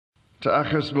Ta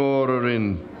achas mór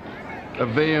orin, a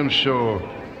bhéan seo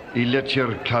I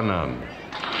letir canan.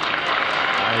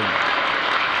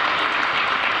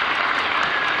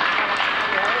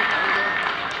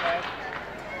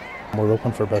 We're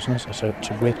open for business. It's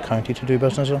a great county to do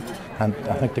business in, and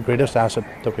I think the greatest asset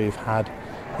that we've had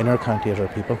in our county is our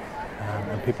people.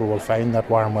 And people will find that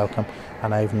warm welcome,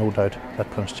 and I have no doubt that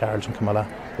Prince Charles and Camilla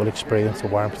will experience the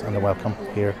warmth and the welcome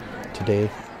here today.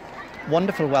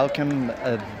 Wonderful welcome,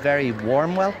 a very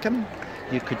warm welcome.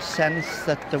 You could sense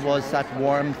that there was that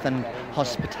warmth and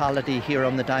hospitality here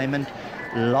on the Diamond.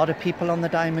 A lot of people on the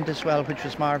Diamond as well, which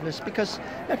was marvellous, because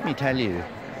let me tell you,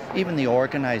 even the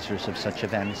organisers of such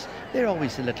events, they're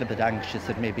always a little bit anxious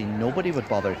that maybe nobody would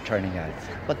bother turning out.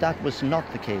 But that was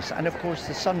not the case. And of course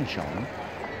the sun shone.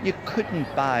 You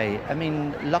couldn't buy, I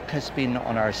mean, luck has been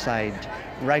on our side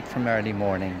right from early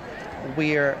morning.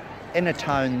 We're in a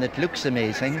town that looks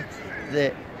amazing.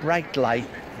 The bright light,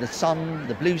 the sun,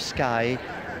 the blue sky,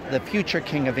 the future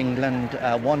King of England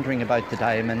wandering about the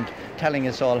Diamond, telling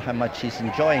us all how much he's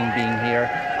enjoying being here.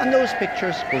 And those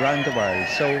pictures go around the world.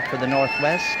 So for the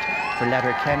Northwest, for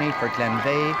Letterkenny, for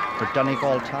Glenveagh, for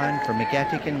Donegal Town, for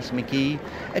McGettigans, Magee,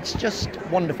 it's just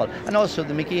wonderful. And also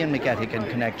the Magee and McGettigan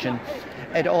connection.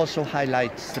 It also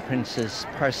highlights the Prince's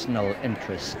personal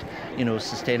interest, you know,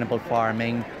 sustainable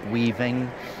farming,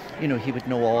 weaving. You know, he would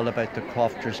know all about the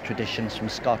crofters' traditions from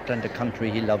Scotland, a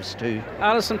country he loves too.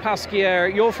 Alison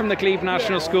Pasquier, you're from the Glenveagh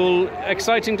National School.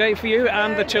 Exciting day for you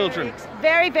and the children.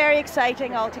 Very, very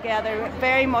exciting altogether,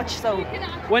 very much so.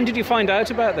 When did you find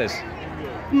out about this?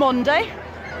 Monday.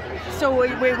 So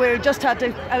we just had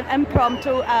an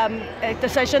impromptu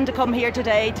decision to come here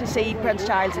today to see Prince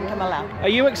Charles and Camilla. Are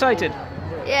you excited?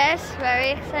 Yes, very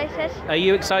excited. Are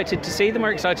you excited to see them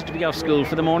or excited to be off school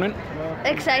for the morning?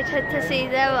 Excited to see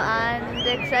them and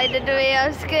excited to be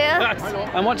off school.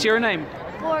 And what's your name?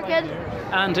 Morgan.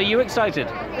 And are you excited?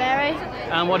 Very.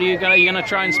 And what are you gonna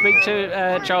try and speak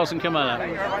to Charles and Camilla?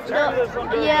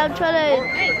 No, yeah, I'm trying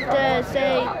to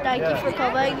say thank you for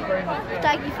coming.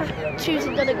 Thank you for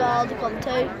choosing Donegal to come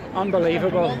to.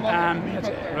 Unbelievable.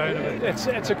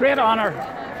 It's a great honour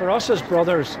for us as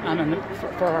brothers and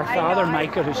for our father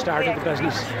Michael, who started the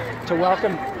business, to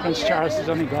welcome Prince Charles to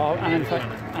Donegal and in fact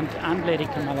and Lady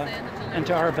Camilla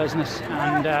into our business,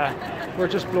 and we're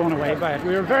just blown away by it.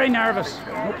 We were very nervous,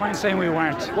 no point saying we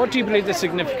weren't. What do you believe the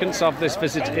significance of this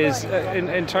visit is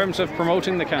in terms of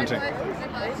promoting the county?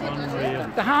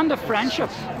 The hand of friendship.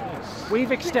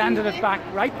 We've extended it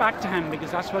right back to him,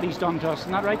 because that's what he's done to us.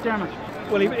 Isn't that right, Dermot?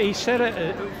 Well, he said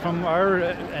it from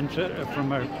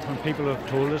people who have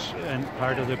told us and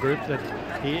part of the group that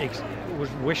he was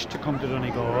wished to come to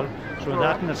Donegal. So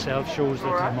that in itself shows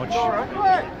that how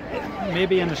much,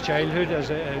 maybe in his childhood, as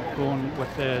going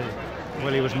with the.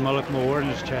 Well, he was in Mullaghmore in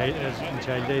his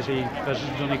child days. He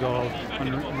visited Donegal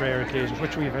on rare occasions,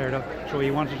 which we've heard of. So he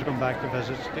wanted to come back to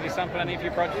visit. Did he sample any of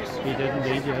your produce? He did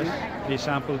indeed, yes. He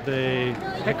sampled the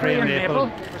hickory and maple,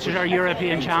 which is our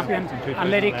European champion. And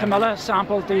Lady Camilla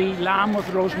sampled the lamb with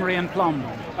rosemary and plum.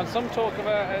 And some talk of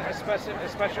a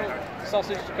special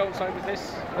sausage to coincide with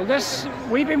this? Well,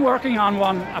 we've been working on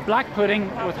a black pudding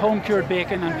with home-cured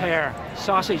bacon and pear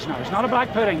sausage. Now, it's not a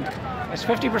black pudding. It's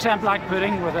 50% black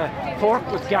pudding with a pork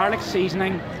with garlic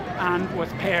seasoning and with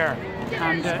pear,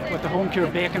 and with the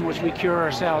home-cured bacon, which we cure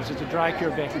ourselves. It's a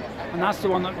dry-cured bacon, and that's the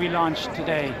one that we launched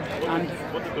today. And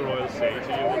what did the royals say to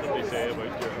you? What did they say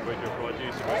about your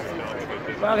produce, about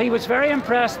yourself? Well, he was very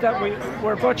impressed that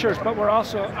we're butchers, but we're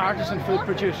also artisan food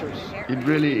producers. It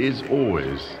really is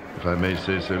always, if I may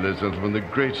say so, ladies and gentlemen, the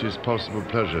greatest possible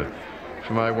pleasure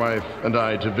for my wife and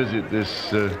I to visit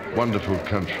this wonderful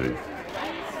country.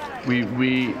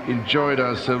 We enjoyed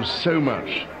ourselves so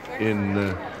much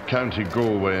in County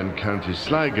Galway and County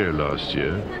Sligo last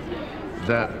year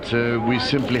that we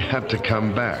simply had to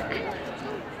come back.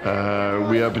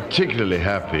 We are particularly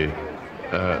happy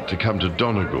to come to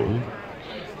Donegal,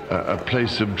 a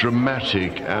place of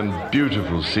dramatic and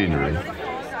beautiful scenery,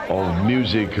 of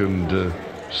music and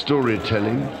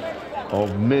storytelling,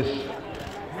 of myth,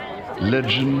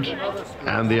 legend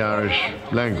and the Irish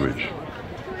language,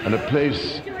 and a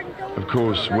place, of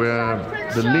course, where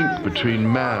the link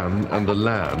between man and the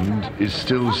land is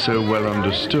still so well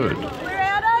understood.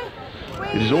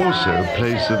 It is also a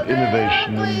place of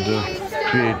innovation and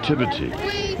creativity,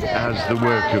 as the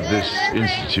work of this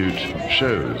institute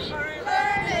shows.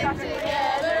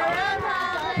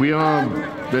 We are,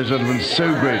 ladies and gentlemen, so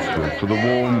grateful for the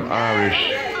warm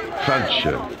Irish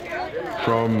culture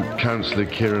from Councillor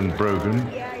Kieran Brogan,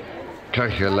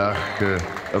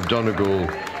 Cachellach of Donegal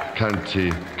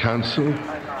County Council,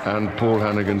 and Paul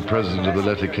Hannigan, President of the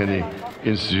Letterkenny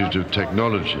Institute of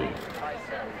Technology.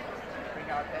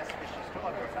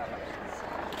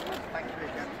 Thank you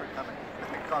again for coming.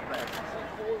 God bless.